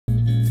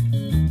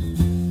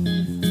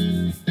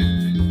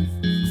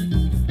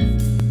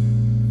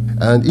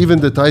And even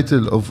the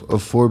title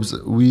of Forbes,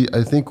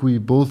 I think we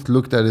both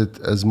looked at it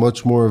as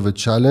much more of a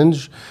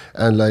challenge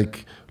and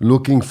like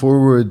looking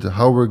forward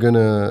how we're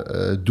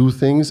gonna do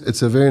things.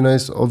 It's a very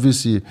nice,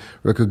 obviously,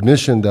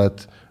 recognition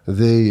that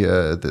they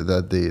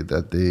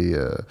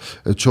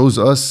chose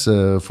us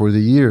for the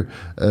year,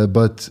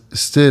 but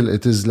still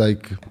it is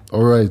like,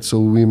 all right, so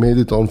we made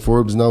it on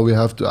Forbes, now we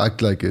have to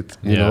act like it,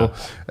 you know.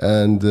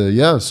 And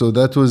so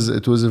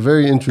it was a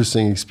very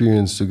interesting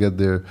experience to get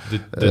there.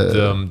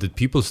 Did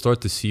people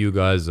start to see you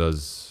guys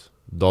as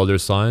dollar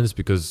signs?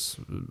 Because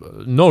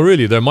no,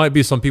 really, there might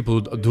be some people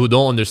who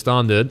don't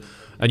understand it,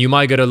 and you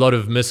might get a lot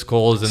of missed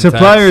calls. And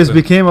suppliers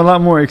became a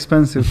lot more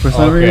expensive for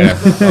some reason.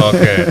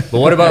 Okay. But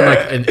what about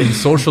like in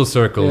social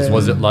circles?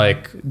 Was it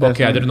like,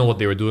 okay, I didn't know what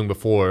they were doing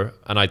before,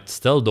 and I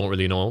still don't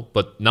really know,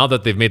 but now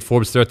that they've made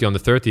Forbes 30 on the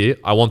 30,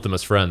 I want them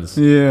as friends.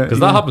 Yeah. Because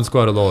that happens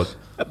quite a lot.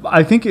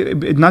 I think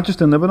it not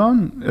just in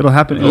Lebanon, it'll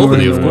happen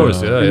globally, of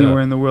course.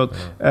 Anywhere in the world.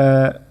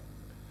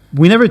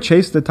 We never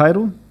chased the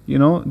title. You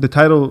know, the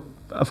title.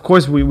 Of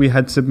course, we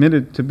had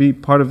submitted to be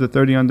part of the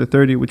 30 under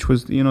 30, which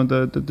was, you know,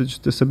 the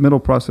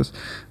submittal process,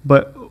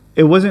 but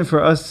it wasn't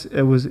for us.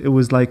 It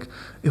was like,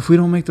 if we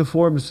don't make the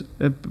Forbes,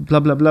 blah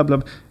blah blah blah.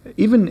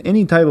 Even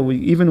any title,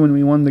 even when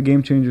we won the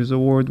Game Changers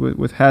Award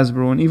with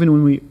Hasbro, and even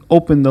when we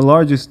opened the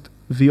largest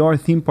VR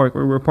theme park,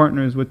 or we're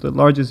partners with the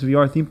largest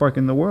VR theme park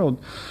in the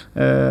world,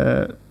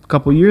 a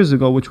couple years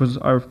ago, which was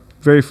our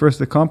very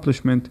first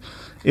accomplishment,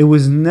 it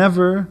was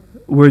never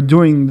we're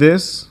doing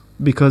this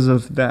because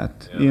of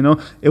that, you know.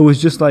 It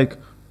was just like,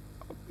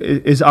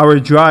 is our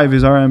drive,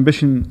 is our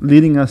ambition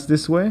leading us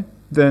this way?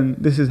 Then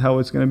this is how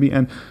it's going to be.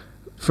 And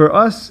for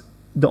us,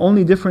 the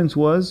only difference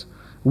was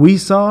we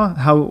saw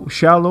how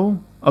shallow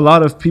a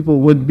lot of people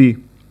would be.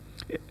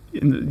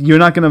 You're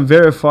not going to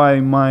verify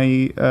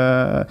my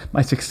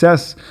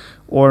success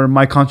or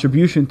my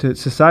contribution to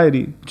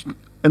society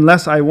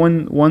unless I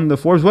won the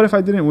Forbes. What if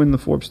I didn't win the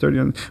Forbes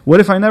 30? What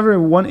if I never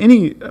won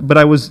any? But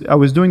I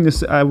was doing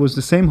this. I was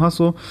the same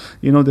hustle,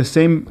 you know, the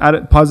same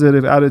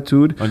positive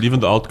attitude. And even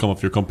the outcome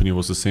of your company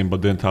was the same, but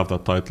didn't have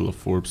that title of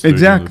Forbes 30.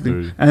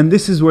 Exactly. And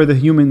this is where the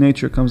human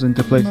nature comes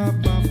into play.